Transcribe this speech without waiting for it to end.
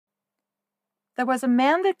There was a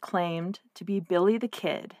man that claimed to be Billy the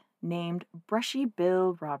Kid, named Brushy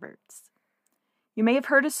Bill Roberts. You may have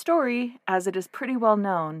heard his story, as it is pretty well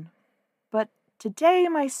known, but today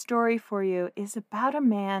my story for you is about a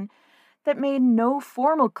man that made no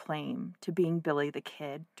formal claim to being Billy the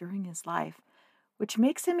Kid during his life, which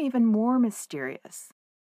makes him even more mysterious.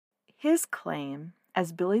 His claim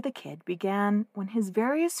as Billy the Kid began when his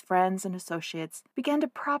various friends and associates began to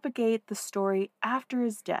propagate the story after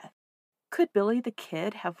his death. Could Billy the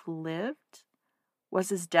Kid have lived? Was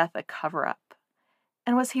his death a cover-up?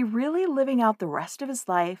 And was he really living out the rest of his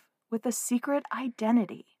life with a secret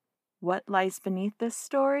identity? What lies beneath this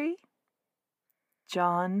story?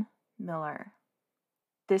 John Miller.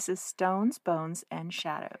 This is Stones, Bones, and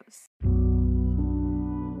Shadows.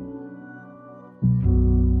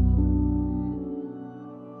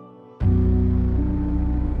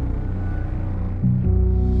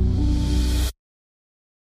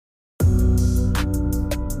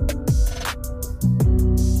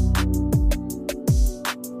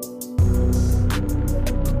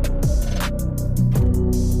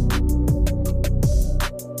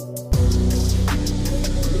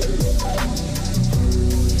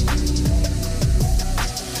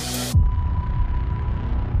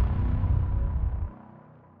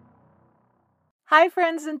 Hi,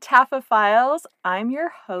 friends and Taphophiles. I'm your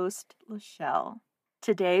host, Lachelle.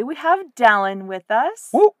 Today we have Dallin with us.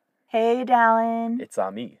 Woo! Hey, Dallin. It's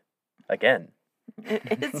on me. Again.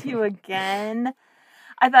 It is you again.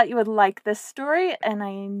 I thought you would like this story, and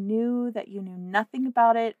I knew that you knew nothing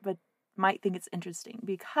about it, but might think it's interesting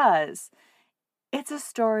because it's a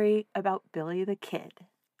story about Billy the Kid.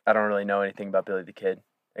 I don't really know anything about Billy the Kid,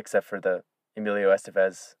 except for the Emilio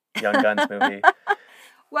Estevez Young Guns movie.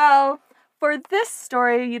 Well, for this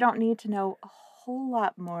story, you don't need to know a whole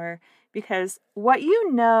lot more because what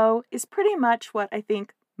you know is pretty much what I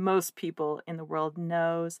think most people in the world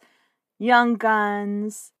knows. Young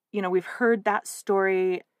Guns, we've heard that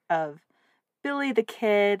story of Billy the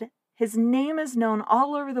Kid. His name is known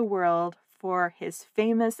all over the world for his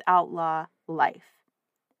famous outlaw life.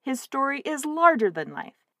 His story is larger than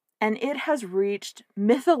life, and it has reached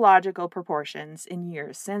mythological proportions in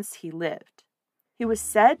years since he lived. He was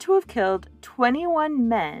said to have killed 21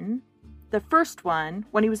 men, the first one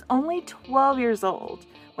when he was only 12 years old,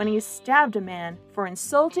 when he stabbed a man for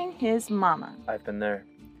insulting his mama. I've been there.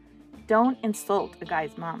 Don't insult a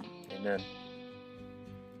guy's mama. Amen.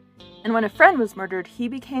 And when a friend was murdered, he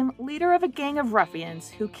became leader of a gang of ruffians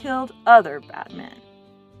who killed other bad men.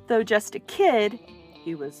 Though just a kid,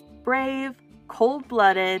 he was brave,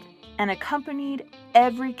 cold-blooded, and accompanied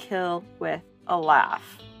every kill with a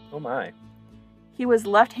laugh. Oh my. He was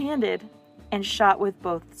left-handed and shot with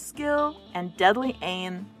both skill and deadly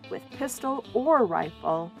aim with pistol or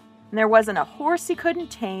rifle. And there wasn't a horse he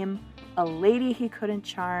couldn't tame, a lady he couldn't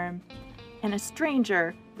charm, and a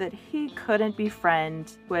stranger that he couldn't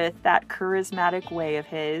befriend with that charismatic way of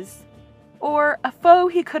his, or a foe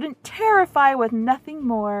he couldn't terrify with nothing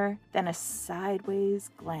more than a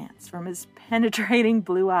sideways glance from his penetrating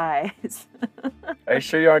blue eyes. Are you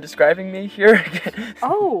sure you aren't describing me here?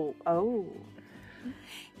 Oh.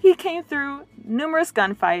 He came through numerous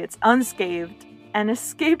gunfights unscathed and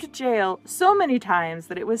escaped jail so many times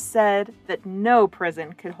that it was said that no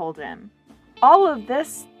prison could hold him. All of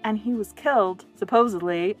this, and he was killed,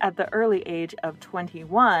 supposedly, at the early age of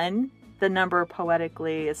 21. The number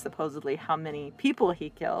poetically is supposedly how many people he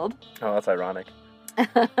killed. Oh, that's ironic.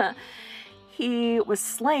 He was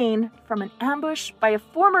slain from an ambush by a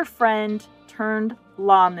former friend turned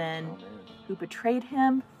lawman who betrayed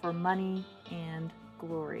him for money and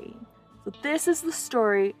glory. So this is the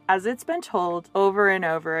story as it's been told over and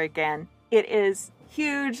over again. It is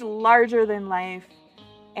huge, larger than life,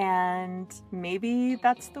 and maybe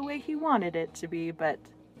that's the way he wanted it to be, but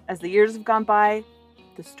as the years have gone by,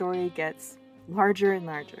 the story gets larger and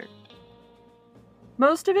larger.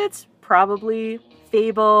 Most of it's probably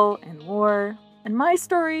fable and lore, and my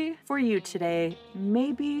story for you today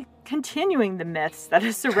may be continuing the myths that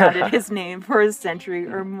have surrounded his name for a century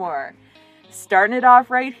or more. Starting it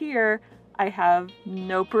off right here, I have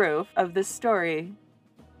no proof of this story,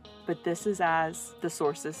 but this is as the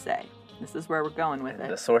sources say. This is where we're going with it.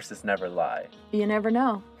 The sources never lie. You never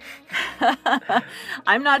know.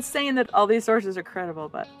 I'm not saying that all these sources are credible,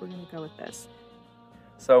 but we're going to go with this.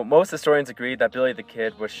 So, most historians agree that Billy the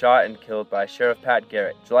Kid was shot and killed by Sheriff Pat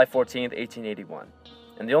Garrett, July 14th, 1881.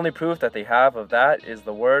 And the only proof that they have of that is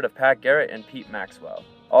the word of Pat Garrett and Pete Maxwell.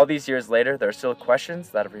 All these years later, there are still questions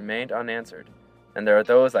that have remained unanswered. And there are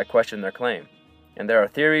those that question their claim. And there are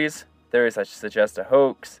theories that suggest a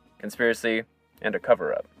hoax, conspiracy, and a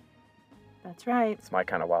cover-up. That's right. It's my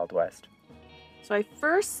kind of Wild West. So I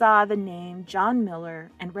first saw the name John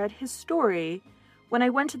Miller and read his story when I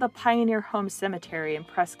went to the Pioneer Home Cemetery in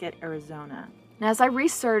Prescott, Arizona. And as I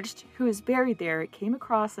researched who is buried there, I came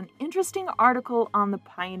across an interesting article on the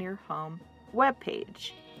Pioneer Home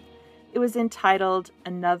webpage. It was entitled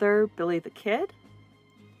Another Billy the Kid.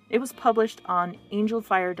 It was published on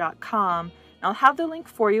angelfire.com, and I'll have the link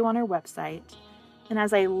for you on our website. And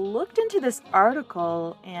as I looked into this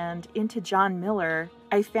article and into John Miller,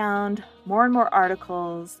 I found more and more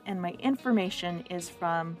articles, and my information is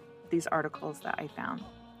from these articles that I found.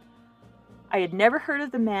 I had never heard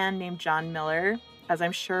of the man named John Miller, as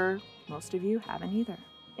I'm sure most of you haven't either.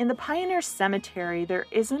 In the Pioneer Cemetery, there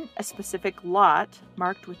isn't a specific lot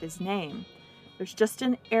marked with his name. There's just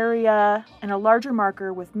an area and a larger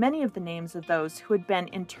marker with many of the names of those who had been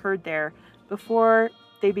interred there before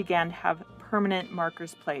they began to have permanent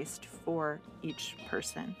markers placed for each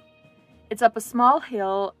person. It's up a small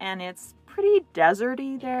hill and it's pretty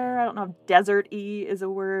deserty there. I don't know if desert-y is a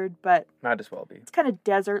word, but Might as well be. it's kind of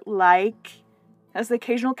desert-like. Has the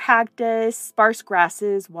occasional cactus, sparse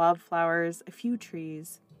grasses, wildflowers, a few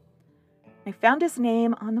trees. I found his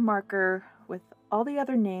name on the marker with all the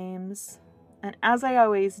other names, and as I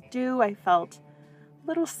always do, I felt a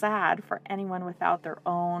little sad for anyone without their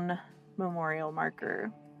own memorial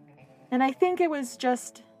marker. And I think it was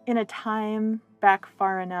just in a time back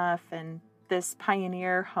far enough, and this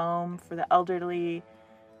pioneer home for the elderly,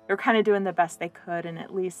 they were kind of doing the best they could and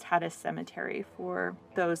at least had a cemetery for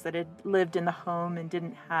those that had lived in the home and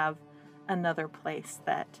didn't have another place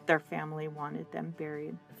that their family wanted them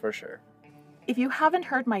buried. For sure. If you haven't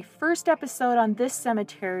heard my first episode on this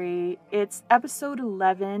cemetery, it's episode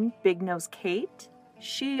 11, Big Nose Kate.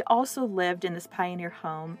 She also lived in this pioneer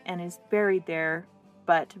home and is buried there,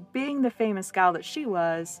 but being the famous gal that she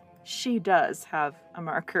was, she does have a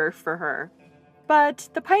marker for her. But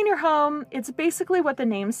the Pioneer Home, it's basically what the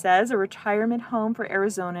name says, a retirement home for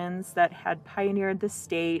Arizonans that had pioneered the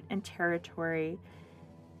state and territory.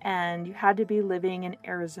 And you had to be living in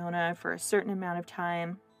Arizona for a certain amount of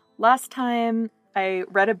time. Last time, I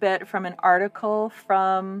read a bit from an article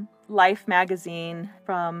from Life magazine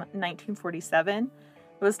from 1947.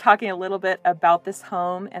 It was talking a little bit about this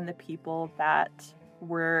home and the people that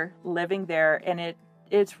were living there. And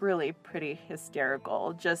it's really pretty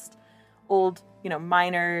hysterical. Just old,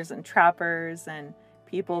 miners and trappers and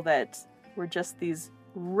people that were just these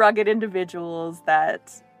rugged individuals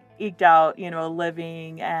that eked out, a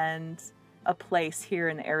living and a place here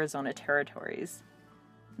in the Arizona territories.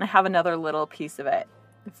 And I have another little piece of it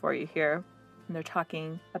for you here. And they're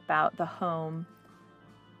talking about the home.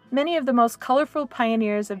 Many of the most colorful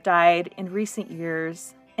pioneers have died in recent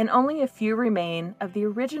years, and only a few remain of the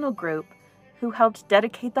original group who helped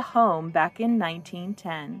dedicate the home back in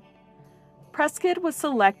 1910. Prescott was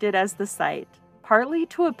selected as the site, partly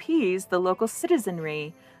to appease the local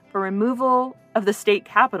citizenry for removal of the state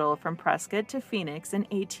capital from Prescott to Phoenix in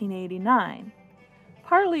 1889,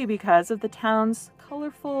 partly because of the town's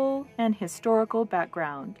colorful and historical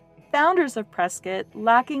background. Founders of Prescott,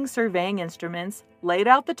 lacking surveying instruments, laid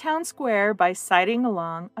out the town square by siting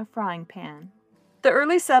along a frying pan. The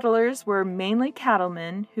early settlers were mainly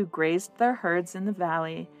cattlemen who grazed their herds in the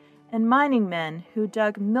valley, and mining men who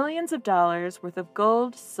dug millions of dollars worth of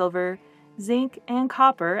gold, silver, zinc, and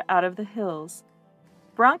copper out of the hills.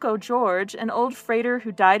 Bronco George, an old freighter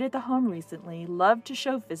who died at the home recently, loved to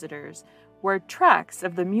show visitors where tracks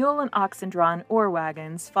of the mule and oxen-drawn ore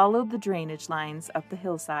wagons followed the drainage lines up the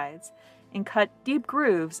hillsides and cut deep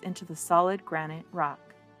grooves into the solid granite rock.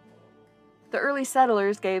 The early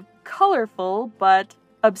settlers gave colorful but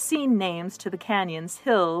obscene names to the canyons,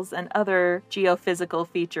 hills, and other geophysical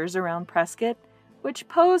features around Prescott, which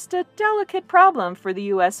posed a delicate problem for the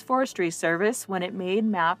U.S. Forestry Service when it made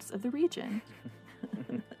maps of the region.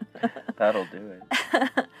 That'll do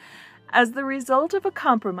it. As the result of a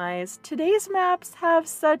compromise, today's maps have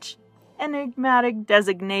such enigmatic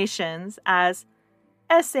designations as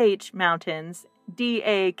SH Mountains,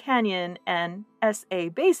 DA Canyon, and SA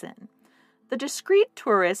Basin. The discreet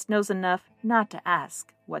tourist knows enough not to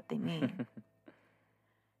ask what they mean.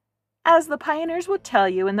 As the pioneers would tell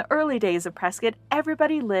you, in the early days of Prescott,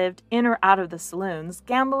 everybody lived in or out of the saloons,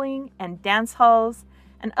 gambling, and dance halls,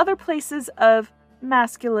 and other places of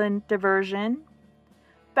masculine diversion.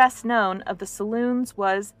 Best known of the saloons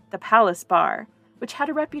was the Palace Bar, which had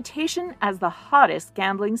a reputation as the hottest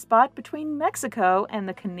gambling spot between Mexico and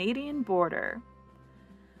the Canadian border.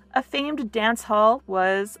 A famed dance hall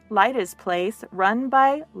was Lida's Place, run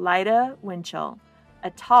by Lida Winchell,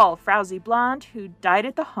 a tall, frowsy blonde who died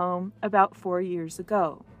at the home about 4 years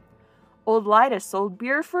ago. Old Lida sold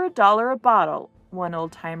beer for $1 a bottle, one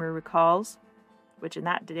old-timer recalls. which in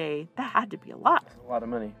that day, that had to be a lot. That's a lot of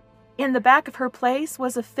money. In the back of her place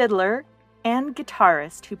was a fiddler and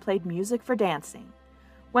guitarist who played music for dancing.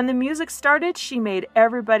 When the music started, she made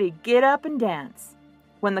everybody get up and dance.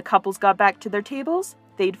 When the couples got back to their tables,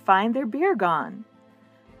 they'd find their beer gone.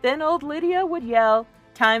 Then old Lydia would yell,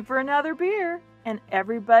 "Time for another beer," and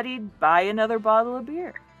everybody'd buy another bottle of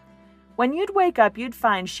beer. When you'd wake up, you'd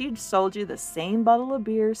find she'd sold you the same bottle of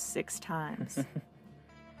beer 6 times.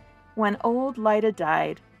 When old Lyda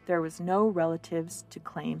died, there was no relatives to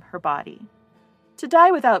claim her body. To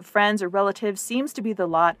die without friends or relatives seems to be the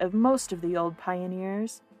lot of most of the old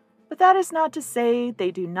pioneers, but that is not to say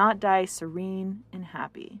they do not die serene and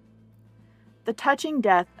happy. The touching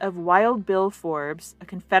death of Wild Bill Forbes, a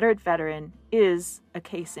Confederate veteran, is a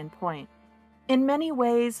case in point. In many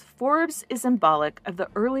ways, Forbes is symbolic of the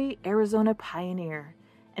early Arizona pioneer,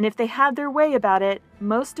 and if they had their way about it,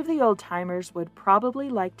 most of the old-timers would probably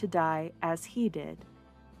like to die as he did.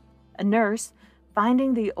 A nurse,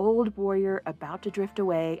 finding the old warrior about to drift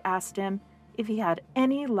away, asked him if he had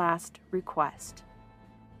any last request.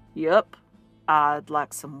 "Yup, I'd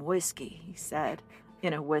like some whiskey," he said,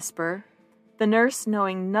 in a whisper. The nurse,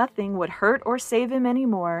 knowing nothing would hurt or save him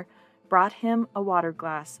anymore, brought him a water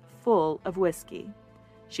glass full of whiskey.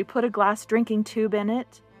 She put a glass drinking tube in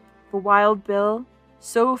it. For Wild Bill,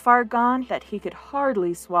 so far gone that he could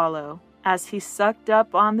hardly swallow. As he sucked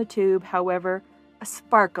up on the tube, however, a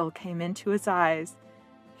sparkle came into his eyes.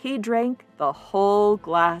 He drank the whole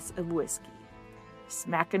glass of whiskey.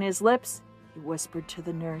 Smacking his lips, he whispered to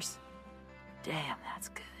the nurse, "Damn, that's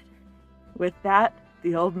good." With that,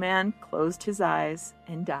 the old man closed his eyes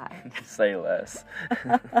and died. Say less.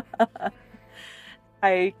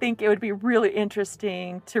 I think it would be really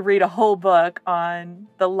interesting to read a whole book on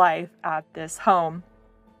the life at this home.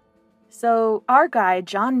 So our guy,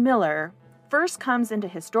 John Miller, first comes into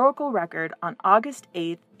historical record on August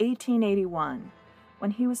 8th, 1881, when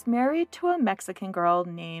he was married to a Mexican girl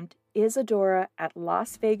named Isadora at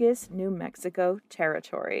Las Vegas, New Mexico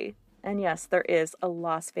territory. And yes, there is a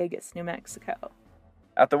Las Vegas, New Mexico.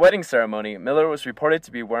 At the wedding ceremony, Miller was reported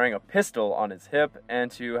to be wearing a pistol on his hip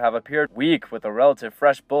and to have appeared weak with a relative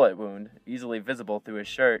fresh bullet wound, easily visible through his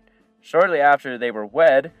shirt. Shortly after they were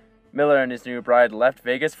wed, Miller and his new bride left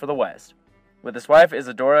Vegas for the West. With his wife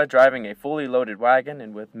Isadora driving a fully loaded wagon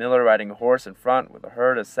and with Miller riding a horse in front with a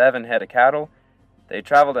herd of 7 head of cattle, they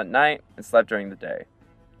traveled at night and slept during the day.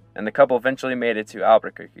 And the couple eventually made it to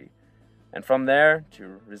Albuquerque, and from there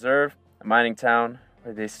to Reserve, a mining town,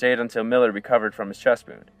 where they stayed until Miller recovered from his chest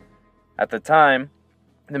wound. At the time,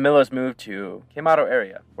 the Millers moved to Quemado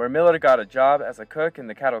area, where Miller got a job as a cook in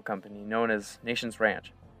the cattle company known as Nation's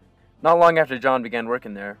Ranch. Not long after John began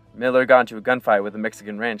working there, Miller got into a gunfight with a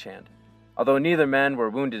Mexican ranch hand. Although neither man were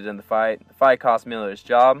wounded in the fight cost Miller his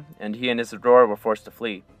job, and he and Isadora were forced to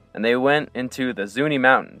flee, and they went into the Zuni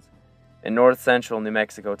Mountains in north-central New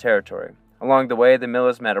Mexico territory. Along the way, the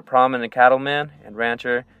Millers met a prominent cattleman and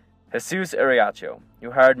rancher, Jesus Ariacho,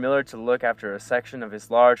 who hired Miller to look after a section of his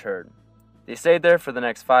large herd. They stayed there for the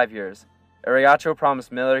next 5 years. Ariacho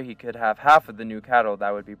promised Miller he could have half of the new cattle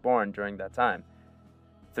that would be born during that time.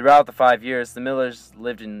 Throughout the 5 years, the Millers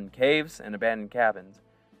lived in caves and abandoned cabins,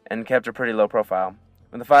 and kept a pretty low profile.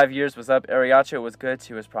 When the 5 years was up, Ariacho was good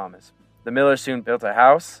to his promise. The Millers soon built a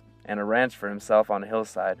house and a ranch for himself on a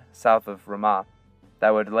hillside south of Ramah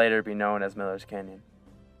that would later be known as Miller's Canyon.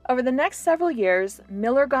 Over the next several years,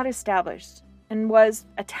 Miller got established and was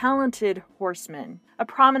a talented horseman, a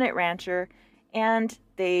prominent rancher, and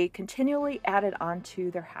they continually added on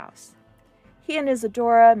to their house. He and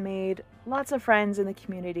Isadora made lots of friends in the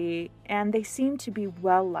community, and they seemed to be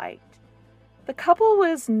well liked. The couple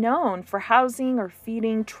was known for housing or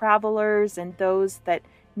feeding travelers and those that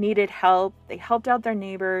needed help. They helped out their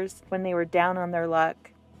neighbors when they were down on their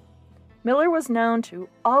luck. Miller was known to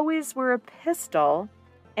always wear a pistol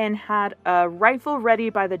and had a rifle ready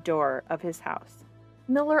by the door of his house.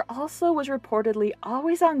 Miller also was reportedly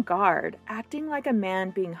always on guard, acting like a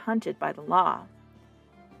man being hunted by the law.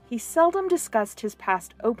 He seldom discussed his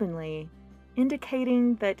past openly,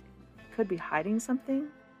 indicating that he could be hiding something.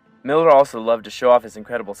 Miller also loved to show off his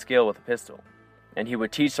incredible skill with a pistol, and he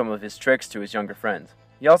would teach some of his tricks to his younger friends.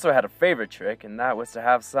 He also had a favorite trick, and that was to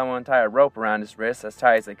have someone tie a rope around his wrists as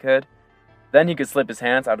tight as they could. Then he could slip his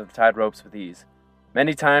hands out of the tied ropes with ease.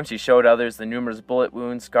 Many times he showed others the numerous bullet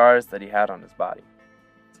wound scars that he had on his body.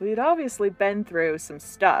 So he'd obviously been through some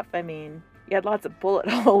stuff. I mean, he had lots of bullet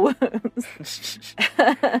hole wounds.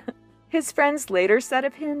 His friends later said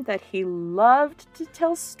of him that he loved to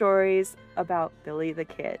tell stories about Billy the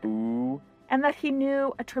Kid. Ooh. And that he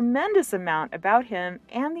knew a tremendous amount about him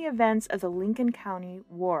and the events of the Lincoln County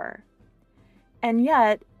War. And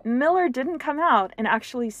yet, Miller didn't come out and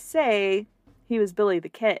actually say he was Billy the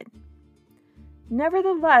Kid.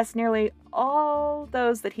 Nevertheless, nearly all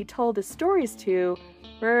those that he told his stories to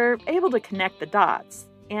were able to connect the dots,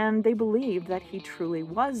 and they believed that he truly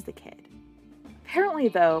was the kid. Apparently,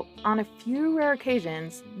 though, on a few rare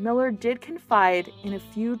occasions, Miller did confide in a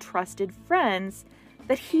few trusted friends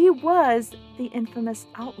that he was the infamous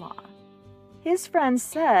outlaw. His friends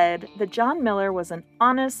said that John Miller was an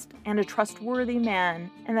honest and a trustworthy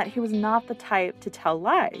man, and that he was not the type to tell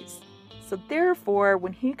lies. So therefore,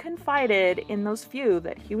 when he confided in those few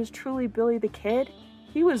that he was truly Billy the Kid,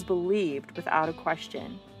 he was believed without a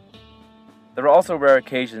question. There were also rare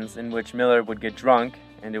occasions in which Miller would get drunk,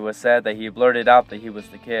 and it was said that he blurted out that he was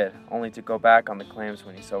the kid, only to go back on the claims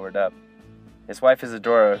when he sobered up. His wife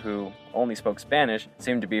Isadora, who only spoke Spanish,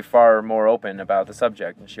 seemed to be far more open about the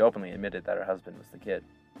subject, and she openly admitted that her husband was the kid.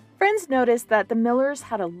 Friends noticed that the Millers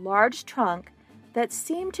had a large trunk that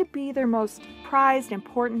seemed to be their most prized,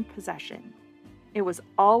 important possession. It was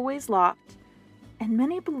always locked, and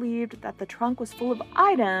many believed that the trunk was full of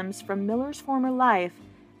items from Miller's former life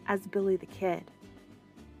as Billy the Kid.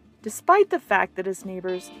 Despite the fact that his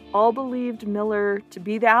neighbors all believed Miller to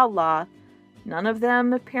be the outlaw, none of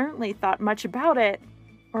them apparently thought much about it,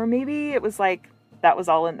 or maybe it was like that was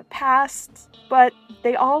all in the past, but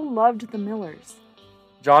they all loved the Millers.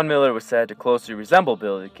 John Miller was said to closely resemble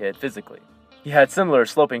Billy the Kid physically. He had similar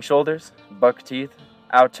sloping shoulders, buck teeth,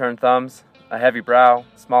 outturned thumbs, a heavy brow,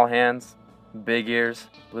 small hands, big ears,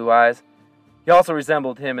 blue eyes. He also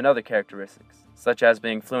resembled him in other characteristics, such as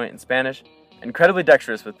being fluent in Spanish, incredibly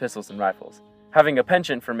dexterous with pistols and rifles, having a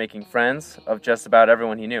penchant for making friends of just about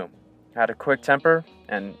everyone he knew, had a quick temper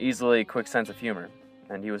and easily quick sense of humor,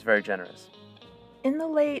 and he was very generous. In the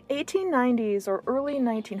late 1890s or early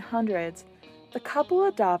 1900s, the couple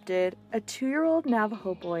adopted a 2-year-old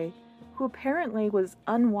Navajo boy who apparently was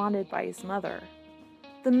unwanted by his mother.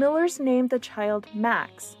 The Millers named the child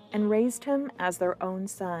Max and raised him as their own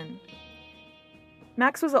son.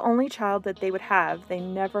 Max was the only child that they would have. They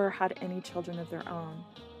never had any children of their own.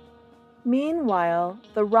 Meanwhile,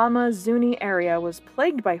 the Rama Zuni area was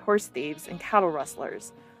plagued by horse thieves and cattle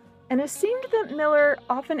rustlers, and it seemed that Miller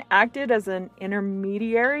often acted as an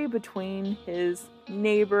intermediary between his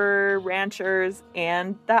neighbor ranchers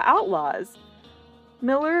and the outlaws.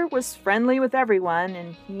 Miller was friendly with everyone,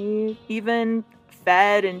 and he even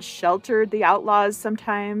fed and sheltered the outlaws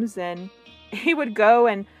sometimes, and he would go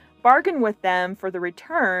and bargain with them for the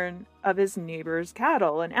return of his neighbors'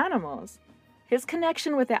 cattle and animals. His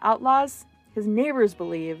connection with the outlaws, his neighbors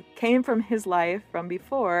believe, came from his life from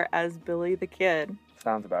before as Billy the Kid.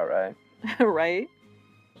 Sounds about right. Right?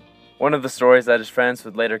 One of the stories that his friends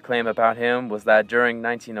would later claim about him was that during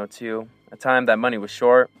 1902, a time that money was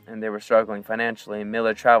short and they were struggling financially,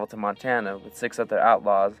 Miller traveled to Montana with 6 other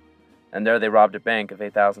outlaws, and there they robbed a bank of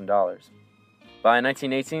 $8,000. By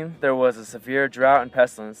 1918, there was a severe drought and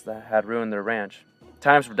pestilence that had ruined their ranch.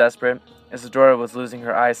 Times were desperate. Isadora was losing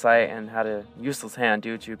her eyesight and had a useless hand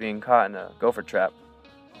due to being caught in a gopher trap.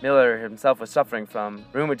 Miller himself was suffering from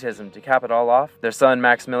rheumatism. To cap it all off, their son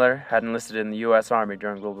Max Miller had enlisted in the U.S. Army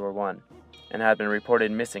during World War I and had been reported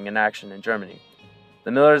missing in action in Germany.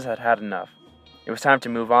 The Millers had had enough. It was time to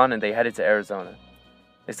move on, and they headed to Arizona.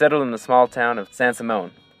 They settled in the small town of San Simon,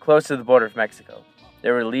 close to the border of Mexico. They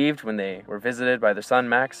were relieved when they were visited by their son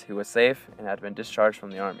Max, who was safe and had been discharged from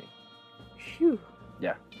the army. Phew.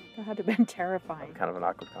 Yeah. That had to have been terrifying. Kind of an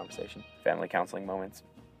awkward conversation. Family counseling moments.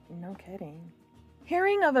 No kidding.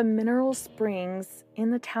 Hearing of a mineral springs in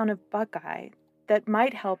the town of Buckeye that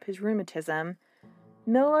might help his rheumatism,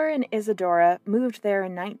 Miller and Isadora moved there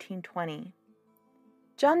in 1920.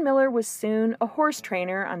 John Miller was soon a horse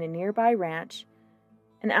trainer on a nearby ranch,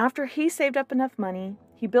 and after he saved up enough money,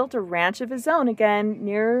 he built a ranch of his own again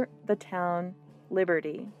near the town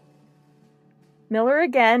Liberty. Miller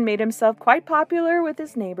again made himself quite popular with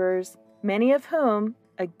his neighbors, many of whom,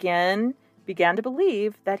 again, began to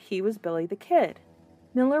believe that he was Billy the Kid.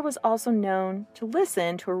 Miller was also known to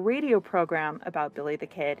listen to a radio program about Billy the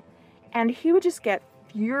Kid, and he would just get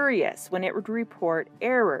furious when it would report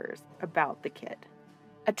errors about the kid.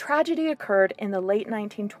 A tragedy occurred in the late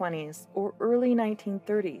 1920s or early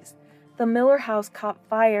 1930s. The Miller house caught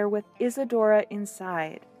fire with Isadora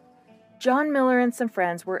inside. John Miller and some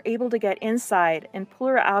friends were able to get inside and pull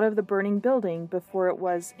her out of the burning building before it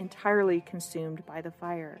was entirely consumed by the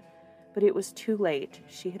fire. But it was too late.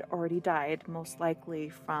 She had already died, most likely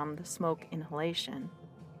from the smoke inhalation.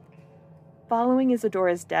 Following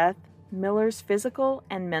Isadora's death, Miller's physical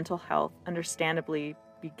and mental health understandably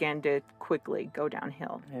began to quickly go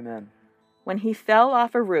downhill. Amen. When he fell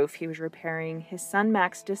off a roof he was repairing, his son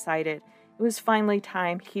Max decided it it was finally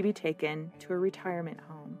time he be taken to a retirement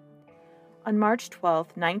home. On March 12,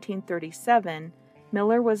 1937,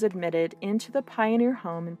 Miller was admitted into the Pioneer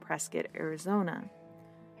Home in Prescott, Arizona.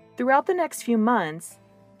 Throughout the next few months,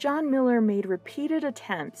 John Miller made repeated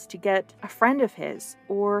attempts to get a friend of his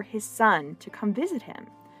or his son to come visit him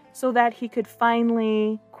so that he could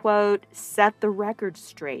finally, quote, set the record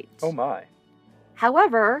straight. Oh my.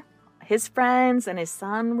 However, his friends and his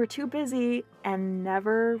son were too busy and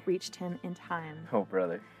never reached him in time. Oh,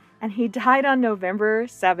 brother. And he died on November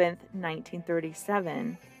 7th,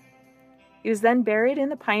 1937. He was then buried in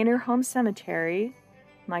the Pioneer Home Cemetery.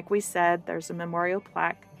 Like we said, there's a memorial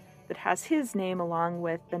plaque that has his name along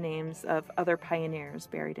with the names of other pioneers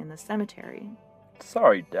buried in the cemetery.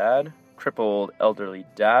 Sorry, Dad. Crippled elderly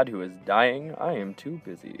dad who is dying. I am too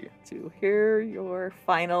busy to hear your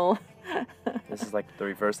final... This is like the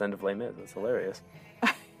reverse end of Les Mis. It's hilarious.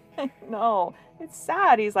 No, it's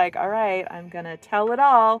sad. He's like, all right, I'm going to tell it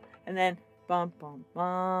all. And then, bum, bum,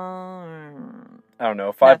 bum. I don't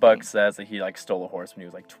know. $5 says that he stole a horse when he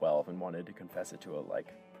was 12 and wanted to confess it to a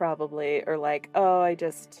Probably. Or I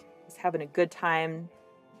just was having a good time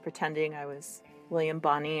pretending I was William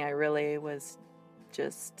Bonney. I really was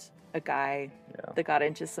just a guy that got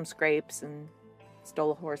into some scrapes and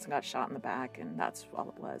stole a horse and got shot in the back, and that's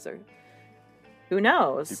all it was. Or who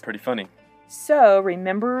knows? It'd be pretty funny. So,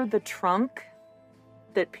 remember the trunk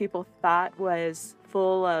that people thought was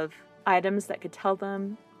full of items that could tell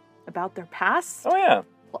them about their past? Oh, yeah.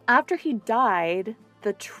 Well, after he died,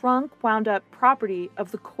 the trunk wound up property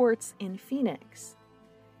of the courts in Phoenix.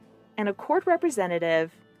 And a court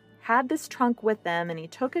representative had this trunk with them, and he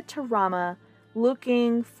took it to Ramah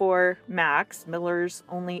looking for Max, Miller's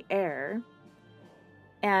only heir.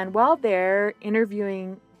 And while there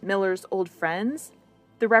interviewing Miller's old friends,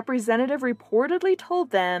 the representative reportedly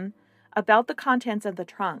told them about the contents of the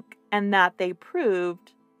trunk and that they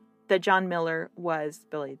proved that John Miller was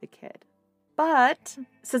Billy the Kid. But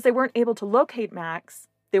since they weren't able to locate Max,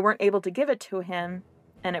 they weren't able to give it to him,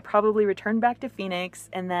 and it probably returned back to Phoenix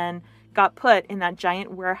and then got put in that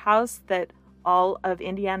giant warehouse that all of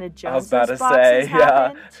Indiana Jones' boxes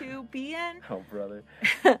happened to be in. Oh, brother.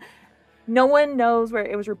 No one knows where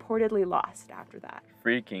it was reportedly lost after that.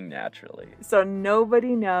 Freaking naturally. So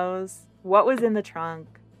nobody knows what was in the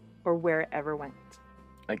trunk or where it ever went.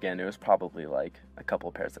 Again, it was probably a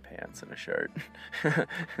couple pairs of pants and a shirt.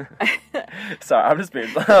 Sorry, I'm just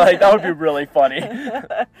being that would be really funny.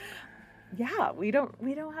 Yeah, we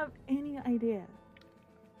don't have any idea.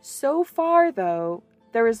 So far, though,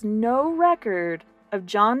 there is no record of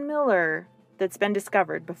John Miller that's been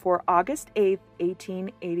discovered before August 8th,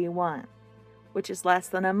 1881, which is less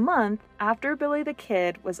than a month after Billy the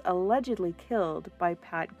Kid was allegedly killed by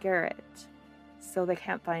Pat Garrett. So they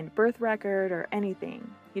can't find birth record or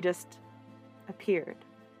anything. He just appeared.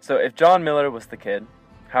 So if John Miller was the kid,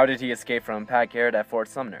 how did he escape from Pat Garrett at Fort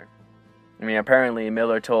Sumner? I mean, apparently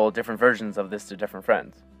Miller told different versions of this to different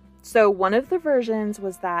friends. So one of the versions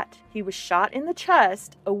was that he was shot in the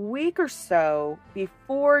chest a week or so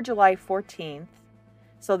before July 14th.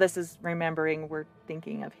 So this is remembering we're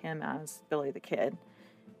thinking of him as Billy the Kid.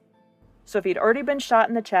 So if he'd already been shot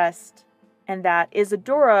in the chest, and that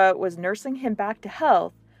Isadora was nursing him back to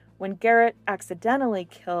health when Garrett accidentally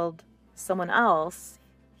killed someone else,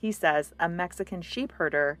 he says, a Mexican sheep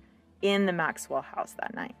herder in the Maxwell house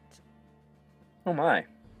that night. Oh my.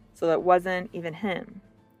 So that wasn't even him.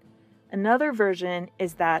 Another version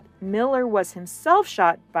is that Miller was himself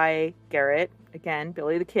shot by Garrett, again,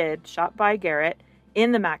 Billy the Kid, shot by Garrett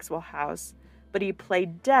in the Maxwell house, but he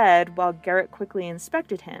played dead while Garrett quickly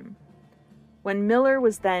inspected him. When Miller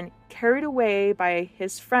was then carried away by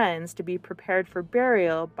his friends to be prepared for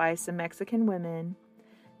burial by some Mexican women,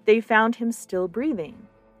 they found him still breathing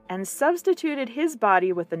and substituted his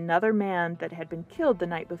body with another man that had been killed the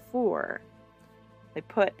night before. They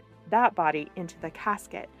put that body into the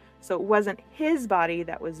casket, so it wasn't his body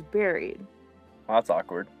that was buried. Well, that's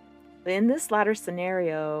awkward. In this latter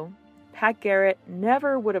scenario, Pat Garrett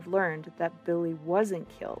never would have learned that Billy wasn't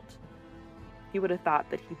killed. He would have thought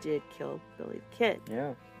that he did kill Billy the Kid.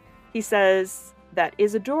 Yeah. He says that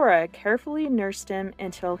Isadora carefully nursed him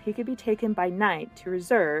until he could be taken by night to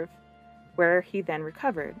reserve, where he then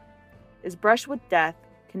recovered. His brush with death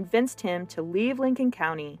convinced him to leave Lincoln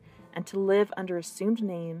County and to live under assumed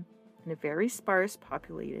name in a very sparse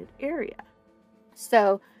populated area.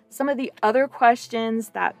 So, some of the other questions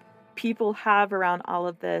that people have around all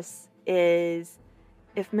of this is,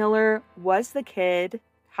 if Miller was the kid,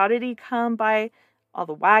 how did he come by all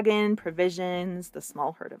the wagon, provisions, the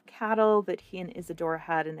small herd of cattle that he and Isadora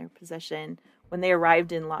had in their possession when they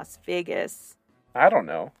arrived in Las Vegas? I don't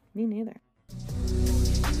know. Me neither.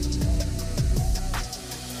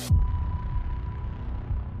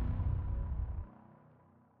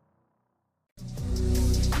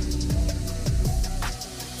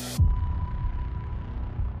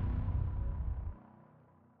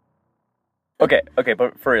 Okay,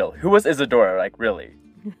 but for real, who was Isadora, like, really?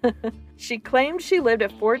 She claimed she lived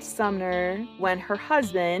at Fort Sumner when her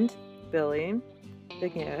husband, Billy the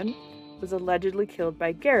Kid, was allegedly killed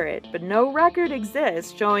by Garrett, but no record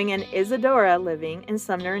exists showing an Isadora living in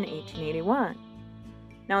Sumner in 1881.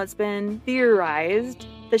 Now, it's been theorized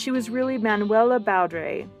that she was really Manuela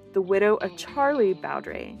Bowdre, the widow of Charlie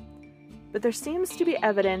Bowdre. But there seems to be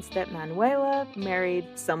evidence that Manuela married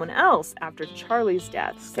someone else after Charlie's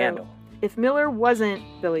death. Scandal. So, if Miller wasn't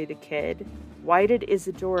Billy the Kid, why did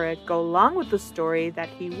Isadora go along with the story that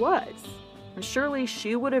he was? And surely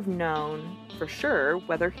she would have known for sure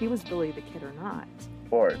whether he was Billy the Kid or not.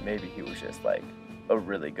 Or maybe he was just, like, a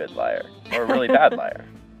really good liar. Or a really bad liar.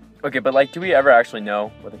 Okay, but, like, do we ever actually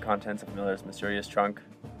know what the contents of Miller's mysterious trunk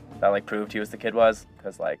that, like, proved he was the kid was?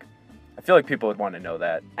 Because, like, I feel like people would want to know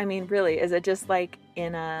that. I mean, really, is it just, like,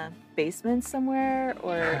 in a basement somewhere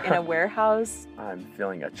or in a warehouse? I'm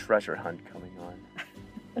feeling a treasure hunt coming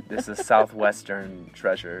on. This is Southwestern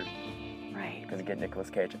treasure. Right. Gonna get Nicolas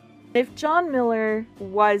Cage. If John Miller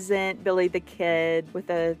wasn't Billy the Kid with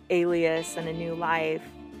an alias and a new life,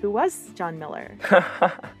 who was John Miller?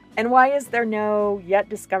 And why is there no yet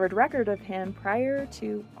discovered record of him prior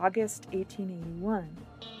to August 1881?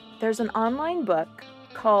 There's an online book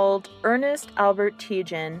called Ernest Albert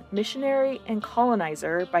Tejan, Missionary and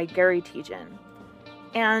Colonizer by Gary Tejan.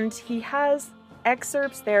 And he has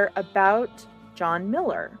excerpts there about John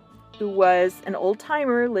Miller, who was an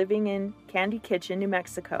old-timer living in Candy Kitchen, New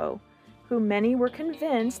Mexico, who many were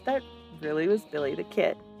convinced that really was Billy the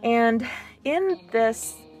Kid. And in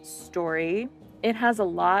this story, it has a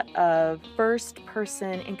lot of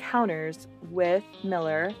first-person encounters with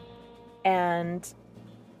Miller and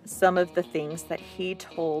some of the things that he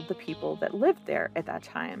told the people that lived there at that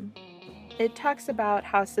time. It talks about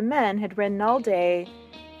how some men had ridden all day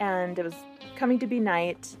and it was coming to be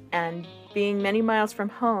night, and being many miles from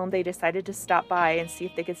home, they decided to stop by and see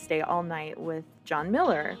if they could stay all night with John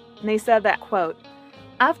Miller. And they said that, quote,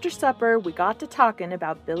 "After supper, we got to talking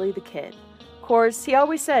about Billy the Kid. Of course, he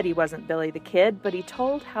always said he wasn't Billy the Kid, but he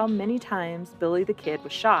told how many times Billy the Kid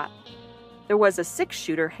was shot. There was a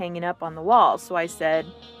 6-shooter hanging up on the wall, so I said,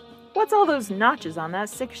 'What's all those notches on that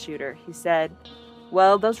 6-shooter?' He said,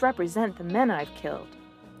 'Well, those represent the men I've killed.'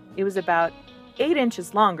 It was about 8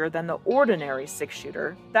 inches longer than the ordinary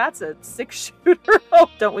 6-shooter. That's a 6-shooter. Oh,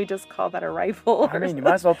 don't we just call that a rifle? I mean, you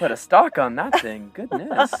might as well put a stock on that thing.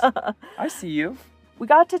 Goodness. I see you. We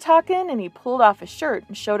got to talking, and he pulled off his shirt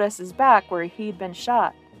and showed us his back where he'd been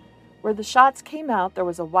shot. Where the shots came out, there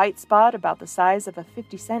was a white spot about the size of a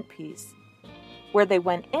 50-cent piece. Where they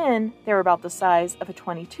went in, they were about the size of a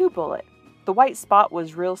 .22 bullet. The white spot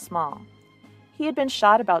was real small. He had been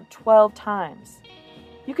shot about 12 times.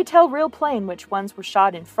 You could tell real plain which ones were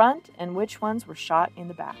shot in front and which ones were shot in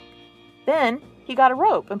the back. Then he got a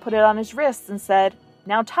rope and put it on his wrists and said,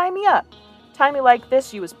 'Now tie me up. Tie me like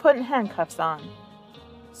this you was putting handcuffs on.'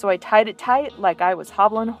 So I tied it tight like I was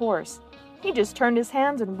hobbling a horse. He just turned his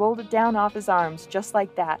hands and rolled it down off his arms just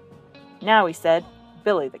like that. Now, he said,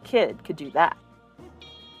 Billy the Kid could do that.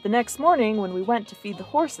 The next morning, when we went to feed the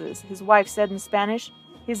horses, his wife said in Spanish,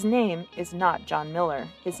 'His name is not John Miller.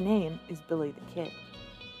 His name is Billy the Kid.'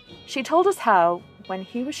 She told us how, when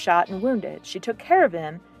he was shot and wounded, she took care of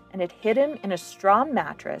him and had hid him in a straw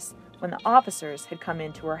mattress when the officers had come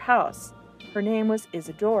into her house. Her name was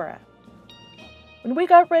Isadora. When we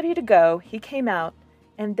got ready to go, he came out,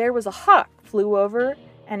 and there was a hawk flew over,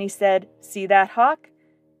 and he said, 'See that hawk?'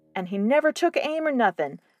 And he never took aim or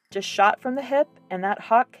nothing, just shot from the hip, and that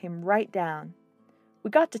hawk came right down.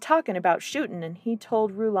 We got to talking about shooting, and he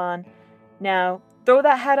told Rulon, 'Now, throw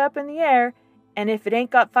that hat up in the air, and if it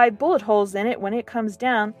ain't got 5 bullet holes in it when it comes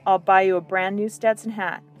down, I'll buy you a brand new Stetson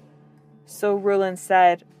hat.' So Rulon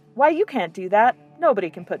said, 'Why, you can't do that. Nobody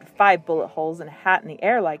can put 5 bullet holes in a hat in the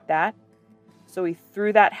air like that.' So he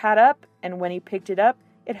threw that hat up, and when he picked it up,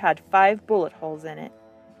 it had 5 bullet holes in it.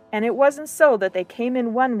 And it wasn't so that they came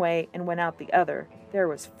in one way and went out the other. There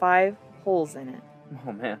was 5 holes in it."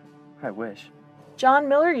 Oh man, I wish. John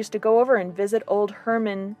Miller used to go over and visit old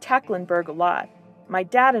Herman Tacklenberg a lot. My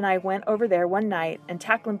dad and I went over there one night, and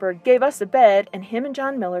Tacklenberg gave us a bed, and him and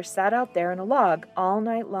John Miller sat out there in a log all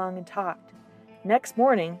night long and talked. Next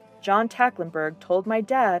morning, John Tacklenberg told my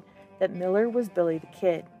dad that Miller was Billy the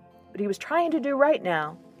Kid, but he was trying to do right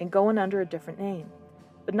now and going under a different name,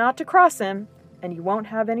 but not to cross him, and you won't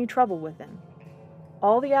have any trouble with him.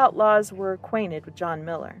 All the outlaws were acquainted with John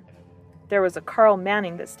Miller. There was a Carl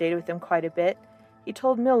Manning that stayed with him quite a bit. He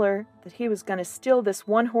told Miller that he was going to steal this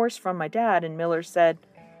one horse from my dad, and Miller said,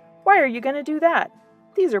 "Why are you going to do that?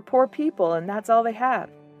 These are poor people, and that's all they have."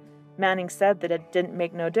 Manning said that it didn't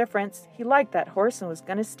make no difference. He liked that horse and was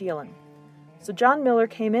going to steal him. So John Miller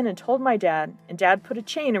came in and told my dad, and Dad put a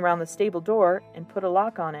chain around the stable door and put a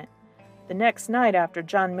lock on it. The next night after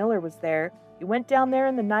John Miller was there, he went down there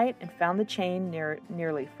in the night and found the chain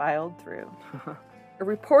nearly filed through. A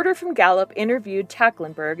reporter from Gallup interviewed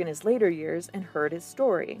Tacklenberg in his later years and heard his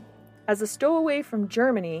story. As a stowaway from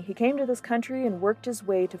Germany, he came to this country and worked his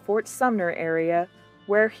way to Fort Sumner area,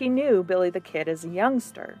 where he knew Billy the Kid as a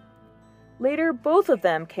youngster. Later, both of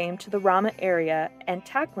them came to the Ramah area, and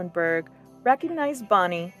Tacklenberg recognized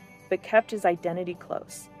Bonnie, but kept his identity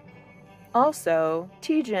close. Also,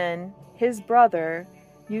 Tejan, his brother,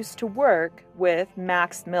 used to work with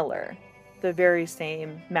Max Miller, the very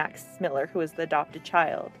same Max Miller who was the adopted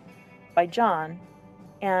child by John,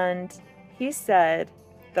 and he said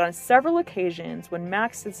that on several occasions when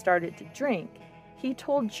Max had started to drink, he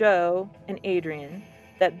told Joe and Adrian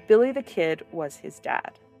that Billy the Kid was his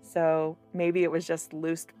dad. So maybe it was just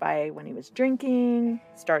loosed by when he was drinking,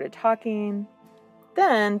 started talking.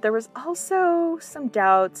 Then there was also some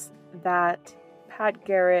doubts that Pat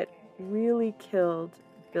Garrett really killed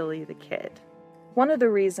Billy the Kid. One of the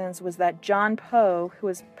reasons was that John Poe, who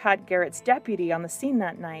was Pat Garrett's deputy on the scene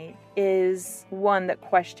that night, is one that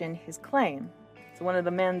questioned his claim. So one of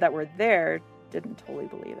the men that were there didn't totally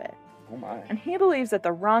believe it. Oh my. And he believes that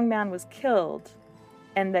the wrong man was killed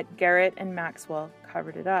and that Garrett and Maxwell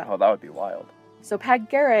covered it up. Oh, that would be wild. So Pat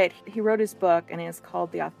Garrett, he wrote his book, and it's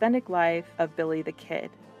called The Authentic Life of Billy the Kid.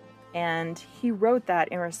 And he wrote that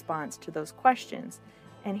in response to those questions.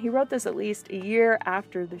 And he wrote this at least a year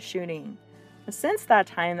after the shooting. And since that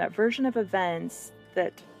time, that version of events,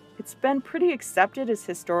 that it's been pretty accepted as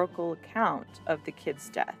historical account of the kid's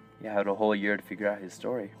death. Yeah, had a whole year to figure out his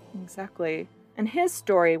story. Exactly. And his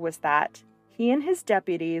story was that he and his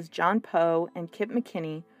deputies, John Poe and Kip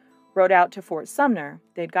McKinney, rode out to Fort Sumner.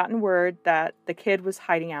 They'd gotten word that the kid was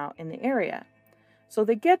hiding out in the area. So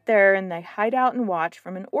they get there and they hide out and watch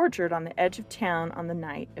from an orchard on the edge of town on the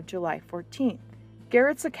night of July 14th.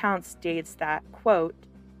 Garrett's account states that, quote,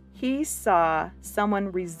 he saw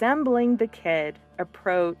someone resembling the kid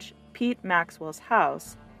approach Pete Maxwell's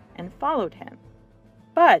house and followed him.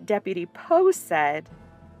 But Deputy Poe said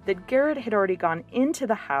that Garrett had already gone into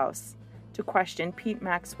the house to question Pete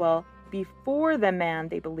Maxwell before the man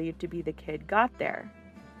they believed to be the kid got there.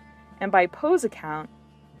 And by Poe's account,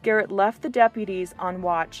 Garrett left the deputies on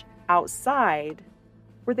watch outside,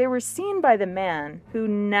 where they were seen by the man who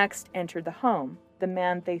next entered the home, the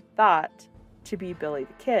man they thought to be Billy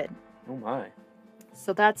the Kid. Oh my.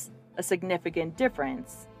 So that's a significant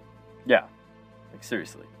difference. Yeah, like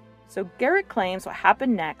seriously. So Garrett claims what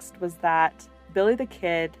happened next was that Billy the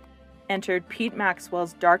Kid entered Pete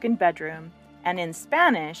Maxwell's darkened bedroom and in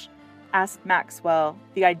Spanish asked Maxwell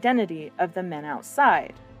the identity of the men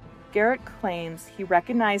outside. Garrett claims he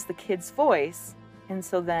recognized the kid's voice, and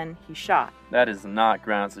so then he shot. That is not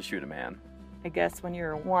grounds to shoot a man. I guess when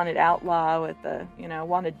you're a wanted outlaw with the,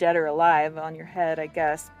 wanted dead or alive on your head, I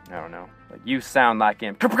guess. I don't know. Like, you sound like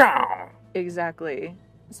him. Exactly.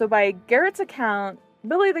 So by Garrett's account,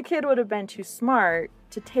 Billy the Kid would have been too smart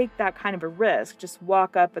to take that kind of a risk, just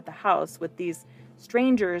walk up at the house with these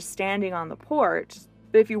strangers standing on the porch.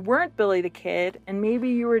 But if you weren't Billy the Kid, and maybe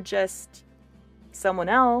you were just someone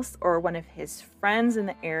else or one of his friends in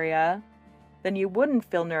the area, then you wouldn't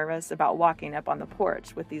feel nervous about walking up on the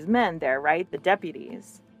porch with these men there, right? The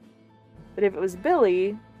deputies. But if it was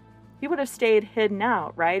Billy, he would have stayed hidden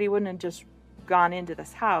out, right? He wouldn't have just gone into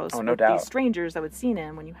this house no with doubt. These strangers that would seen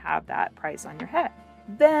him when you have that price on your head.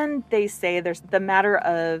 Then they say there's the matter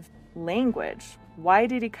of language. Why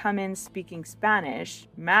did he come in speaking Spanish?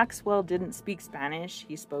 Maxwell didn't speak Spanish,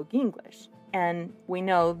 he spoke English. And we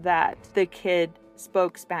know that the kid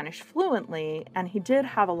spoke Spanish fluently, and he did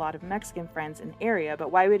have a lot of Mexican friends in the area,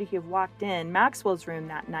 but why would he have walked in Maxwell's room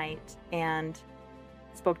that night and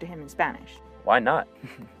spoke to him in Spanish? Why not?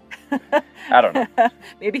 I don't know.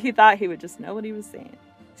 Maybe he thought he would just know what he was saying.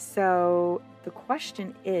 So the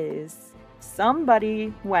question is,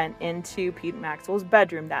 somebody went into Pete Maxwell's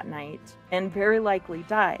bedroom that night and very likely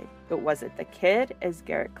died. But was it the kid, as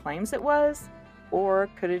Garrett claims it was, or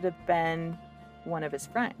could it have been one of his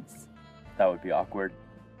friends? That would be awkward.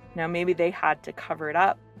 Now, maybe they had to cover it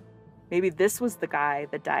up. Maybe this was the guy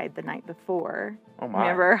that died the night before. Oh my.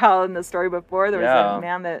 Remember how in the story before there was a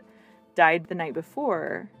man that died the night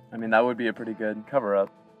before? I mean, that would be a pretty good cover-up.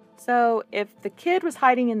 So if the kid was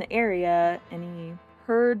hiding in the area and he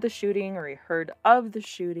heard the shooting or he heard of the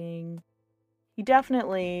shooting, he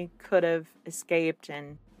definitely could have escaped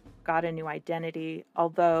and got a new identity.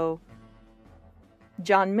 Although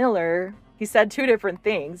John Miller, he said two different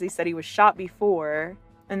things. He said he was shot before,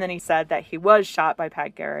 And then he said that he was shot by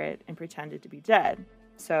Pat Garrett and pretended to be dead.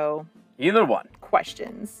 So, Either one.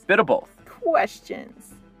 questions. Bit of both.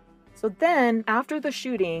 Questions. So then, after the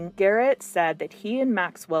shooting, Garrett said that he and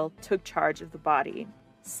Maxwell took charge of the body.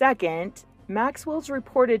 Second, Maxwell's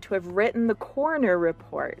reported to have written the coroner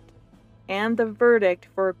report and the verdict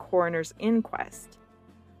for a coroner's inquest.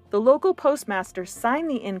 The local postmaster signed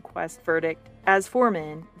the inquest verdict as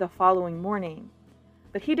foreman the following morning,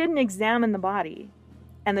 but he didn't examine the body,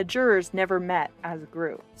 and the jurors never met as a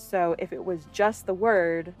group. So if it was just the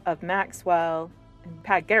word of Maxwell and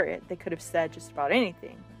Pat Garrett, they could have said just about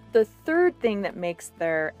anything. The third thing that makes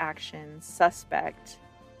their actions suspect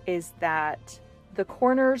is that the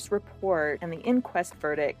coroner's report and the inquest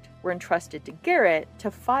verdict were entrusted to Garrett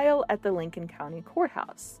to file at the Lincoln County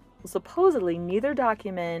Courthouse. Well, supposedly, neither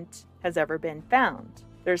document has ever been found.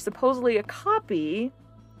 There's supposedly a copy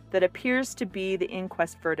that appears to be the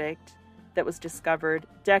inquest verdict that was discovered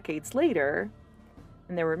decades later,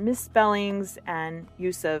 and there were misspellings and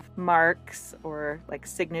use of marks or like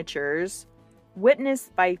signatures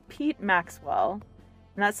witnessed by Pete Maxwell,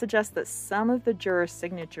 and that suggests that some of the jurors'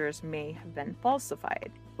 signatures may have been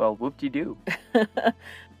falsified. Well, whoop-de-doo.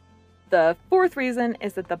 The fourth reason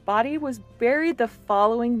is that the body was buried the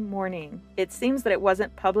following morning. It seems that it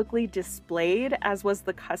wasn't publicly displayed, as was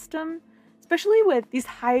the custom, especially with these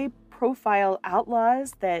high-profile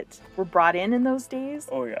outlaws that were brought in those days.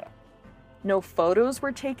 Oh, yeah. No photos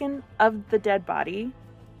were taken of the dead body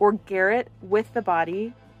or Garrett with the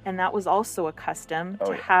body, and that was also a custom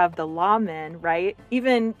to have the lawmen, right?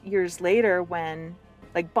 Even years later when,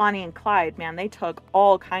 like Bonnie and Clyde, man, they took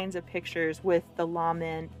all kinds of pictures with the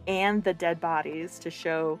lawmen and the dead bodies to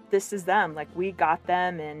show this is them. Like, we got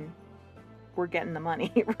them and we're getting the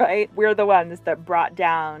money, right? We're the ones that brought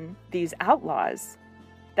down these outlaws.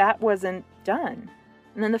 That wasn't done.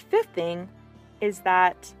 And then the fifth thing is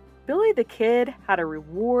that Billy the Kid had a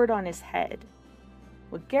reward on his head.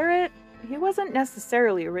 Well, Garrett, he wasn't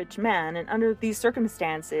necessarily a rich man, and under these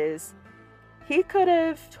circumstances, he could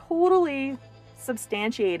have totally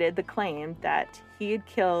substantiated the claim that he had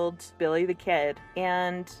killed Billy the Kid,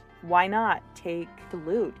 and why not take the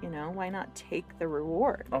loot, you know? Why not take the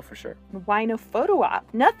reward? Oh, for sure. Why no photo op?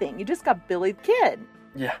 Nothing. You just got Billy the Kid.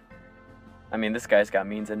 Yeah. I mean, this guy's got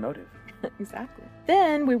means and motive. Exactly.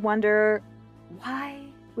 Then we wonder, why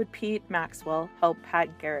would Pete Maxwell help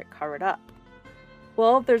Pat Garrett cover it up?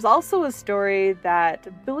 Well, there's also a story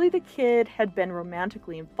that Billy the Kid had been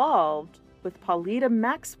romantically involved with Paulita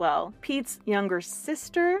Maxwell, Pete's younger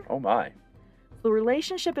sister. Oh my. The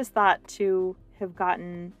relationship is thought to have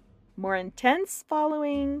gotten more intense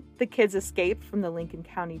following the kid's escape from the Lincoln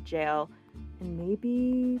County Jail. And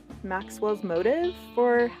maybe Maxwell's motive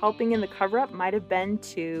for helping in the cover-up might have been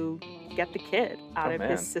to get the kid out of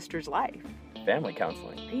his sister's life. Family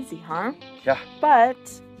counseling. Crazy, huh? Yeah. But,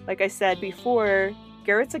 like I said before,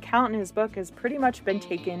 Garrett's account in his book has pretty much been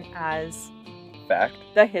taken as fact,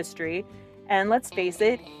 the history. And let's face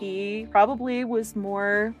it, he probably was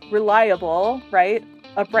more reliable, right?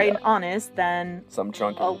 Upright and honest than some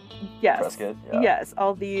chunky press kid. Yeah. Yes,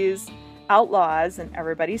 all these outlaws and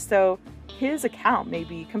everybody. So his account may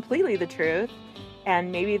be completely the truth,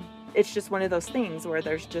 and maybe it's just one of those things where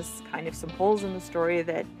there's just kind of some holes in the story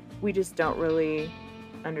that we just don't really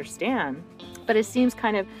understand. But it seems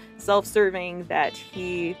kind of self-serving that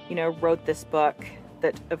he, wrote this book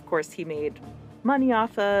that, of course, he made money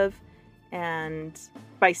off of, and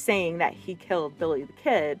by saying that he killed Billy the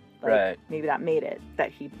Kid, maybe that made it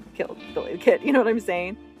that he killed Billy the Kid. You know what I'm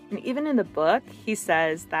saying? And even in the book, he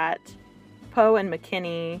says that Poe and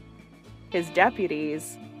McKinney, his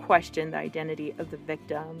deputies, questioned the identity of the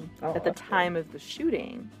victim at the time of the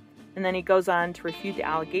shooting. And then he goes on to refute the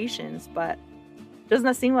allegations, but doesn't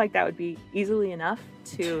that seem like that would be easily enough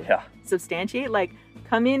to substantiate? Like,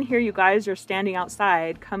 come in here, you guys are standing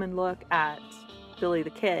outside, come and look at Billy the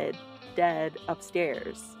Kid dead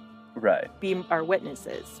upstairs. Right. Be our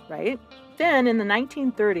witnesses, right? Then in the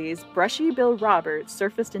 1930s, Brushy Bill Roberts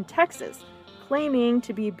surfaced in Texas, claiming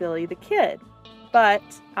to be Billy the Kid. But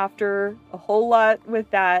after a whole lot with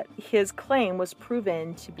that, his claim was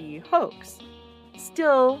proven to be hoax.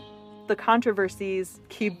 Still, the controversies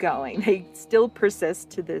keep going. They still persist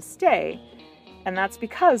to this day. And that's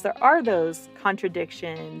because there are those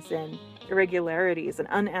contradictions and irregularities and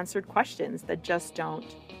unanswered questions that just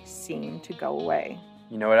don't seem to go away.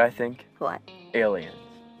 You know what I think? What? Aliens.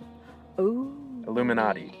 Ooh.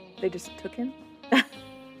 Illuminati. They just took him?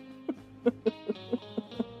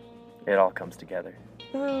 It all comes together.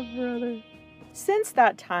 Oh, brother. Since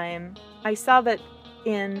that time, I saw that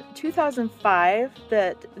in 2005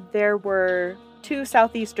 that there were two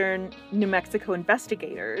southeastern New Mexico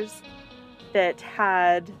investigators that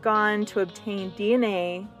had gone to obtain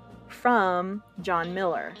DNA from John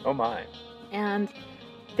Miller. Oh my. And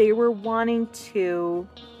they were wanting to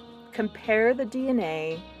compare the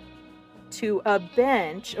DNA to a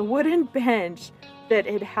wooden bench that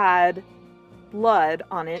had blood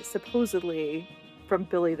on it, supposedly from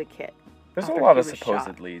Billy the Kid. There's a lot of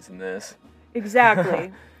supposedlies in this.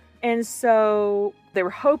 Exactly. And so they were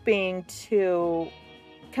hoping to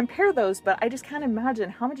compare those, but I just can't imagine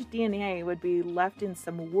how much DNA would be left in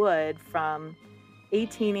some wood from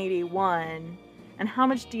 1881 and how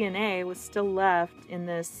much DNA was still left in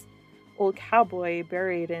this old cowboy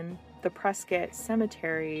buried in the Prescott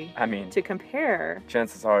Cemetery. I mean, to compare.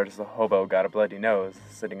 Chances are just a hobo got a bloody nose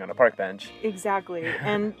sitting on a park bench. Exactly.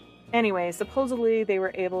 And anyway, supposedly they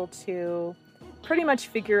were able to pretty much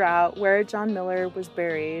figure out where John Miller was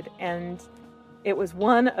buried, and it was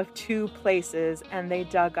one of two places, and they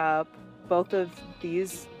dug up both of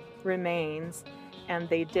these remains and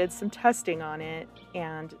they did some testing on it,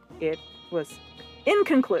 and it was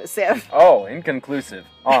inconclusive. Oh, inconclusive.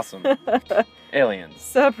 Awesome. Aliens.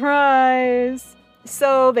 Surprise!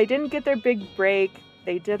 So they didn't get their big break.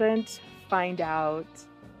 They didn't find out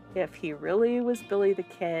if he really was Billy the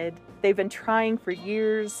Kid. They've been trying for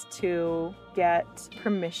years to get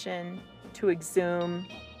permission to exhume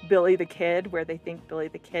Billy the Kid where they think Billy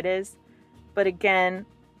the Kid is. But again,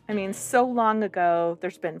 I mean, so long ago,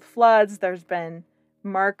 there's been floods, there's been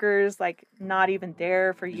markers like not even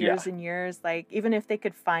there for years and years. Like, even if they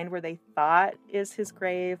could find where they thought is his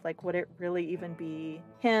grave, like, would it really even be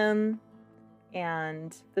him?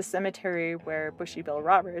 And the cemetery where Bushy Bill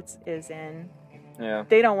Roberts is in,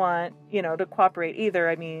 they don't want, to cooperate either.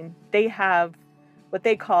 I mean, they have what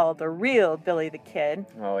they call the real Billy the Kid.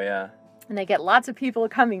 Oh, yeah. And they get lots of people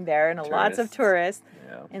coming there and lots of tourists.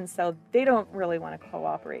 Yeah. And so they don't really want to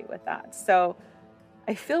cooperate with that. So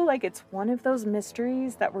I feel like it's one of those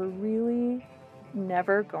mysteries that we're really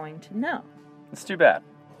never going to know. It's too bad.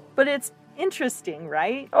 But it's interesting,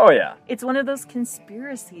 right? Oh, yeah. It's one of those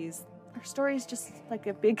conspiracies. Our story is just like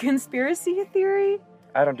a big conspiracy theory.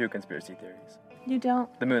 I don't do conspiracy theories. You don't?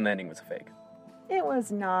 The moon landing was a fake. It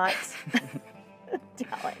was not.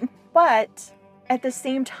 Darling. But at the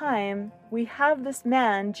same time, we have this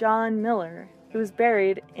man, John Miller, who was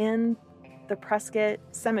buried in the Prescott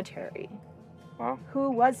Cemetery. Wow. Who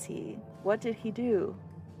was he? What did he do?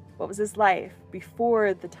 What was his life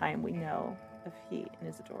before the time we know of he and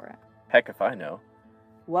Isadora? Heck if I know.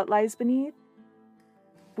 What lies beneath?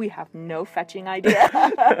 We have no fetching idea.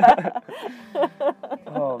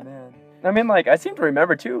 Oh, man. I mean, I seem to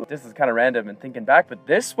remember, too, this is kind of random and thinking back, but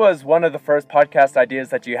this was one of the first podcast ideas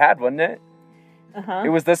that you had, wasn't it? Uh-huh. It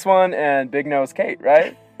was this one and Big Nose Kate,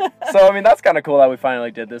 right? So, I mean, that's kind of cool that we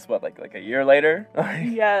finally did this, like a year later?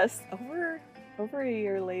 Yes, over a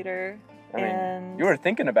year later. I mean, you were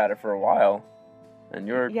thinking about it for a while, and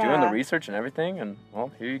you were doing the research and everything, and,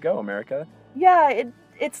 well, here you go, America. Yeah,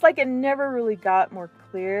 it's like it never really got more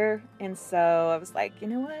clear, and so I was like, you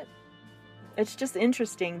know what? It's just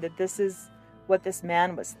interesting that this is what this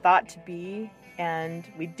man was thought to be, and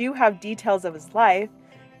we do have details of his life,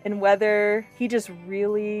 and whether he just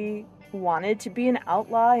really wanted to be an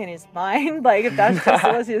outlaw in his mind, like if that just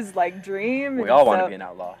was his dream. We all want to be an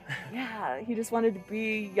outlaw. Yeah, he just wanted to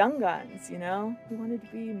be Young Guns, He wanted to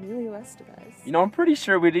be Emilio Estevez. I'm pretty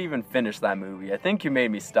sure we didn't even finish that movie. I think you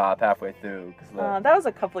made me stop halfway through. That was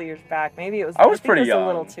a couple years back. Maybe it was. I was pretty young. A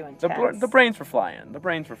little too intense. The brains were flying.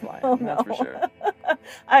 Oh, that's for sure.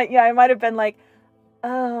 I might have been like,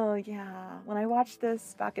 oh yeah, when I watched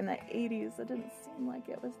this back in the 80s, it didn't seem like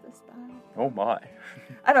it was this bad. Oh my.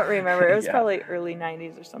 I don't remember. It was probably early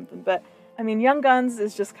 90s or something. But, I mean, Young Guns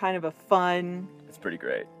is just kind of a fun... It's pretty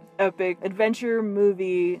great. Epic adventure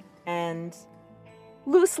movie and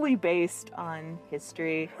loosely based on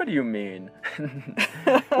history. What do you mean?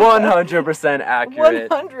 100% accurate.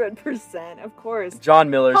 100%, of course. John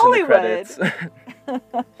Miller's Hollywood. In the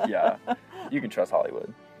credits. Yeah, you can trust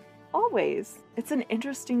Hollywood. Always. It's an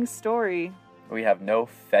interesting story. We have no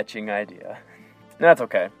fetching idea. That's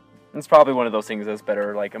okay. It's probably one of those things that's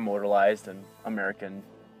better, immortalized in American,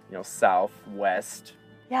 South, West.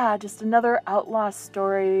 Yeah, just another outlaw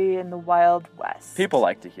story in the Wild West. People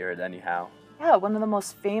like to hear it anyhow. Yeah, one of the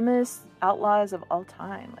most famous outlaws of all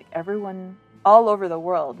time. Everyone all over the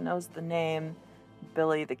world knows the name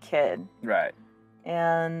Billy the Kid. Right.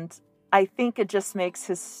 And I think it just makes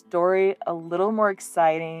his story a little more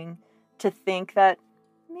exciting to think that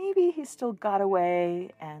maybe he still got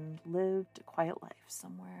away and lived a quiet life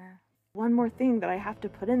somewhere. One more thing that I have to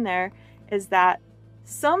put in there is that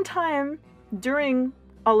sometime during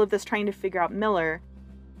all of this trying to figure out Miller,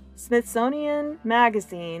 Smithsonian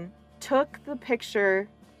Magazine took the picture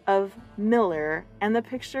of Miller and the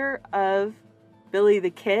picture of Billy the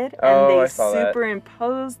Kid, and they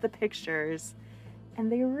superimposed the pictures.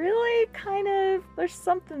 And they really there's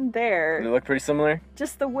something there. They look pretty similar?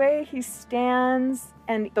 Just the way he stands,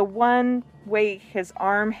 and the one way his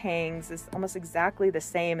arm hangs is almost exactly the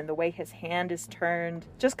same, and the way his hand is turned,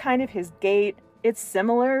 just kind of his gait. It's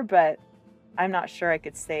similar, but I'm not sure I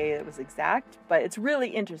could say it was exact, but it's really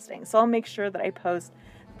interesting. So I'll make sure that I post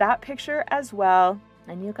that picture as well,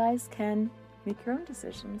 and you guys can make your own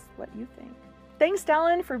decisions what you think. Thanks,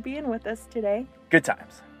 Dallin, for being with us today. Good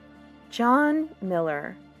times. John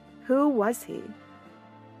Miller. Who was he?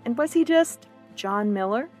 And was he just John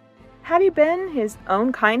Miller? Had he been his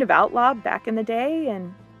own kind of outlaw back in the day,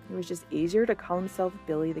 and it was just easier to call himself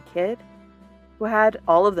Billy the Kid, who had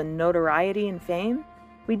all of the notoriety and fame?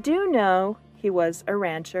 We do know he was a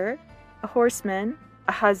rancher, a horseman,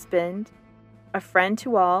 a husband, a friend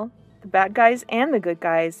to all, the bad guys and the good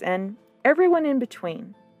guys, and everyone in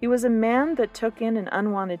between. He was a man that took in an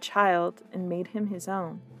unwanted child and made him his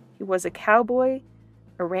own. He was a cowboy,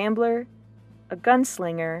 a rambler, a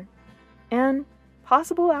gunslinger, and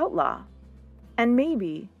possible outlaw. And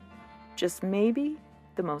maybe, just maybe,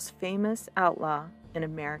 the most famous outlaw in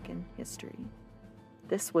American history.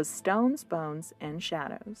 This was Stones, Bones, and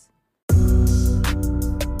Shadows.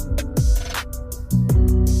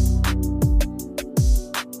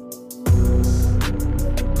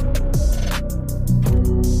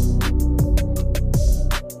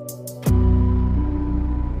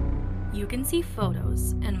 You can see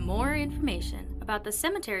photos and more information about the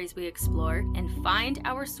cemeteries we explore and find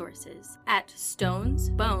our sources at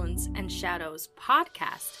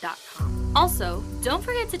stonesbonesandsshadowspodcast.com. Also, don't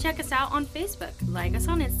forget to check us out on Facebook, like us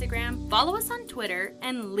on Instagram, follow us on Twitter,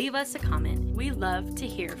 and leave us a comment. We love to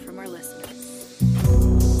hear from our listeners.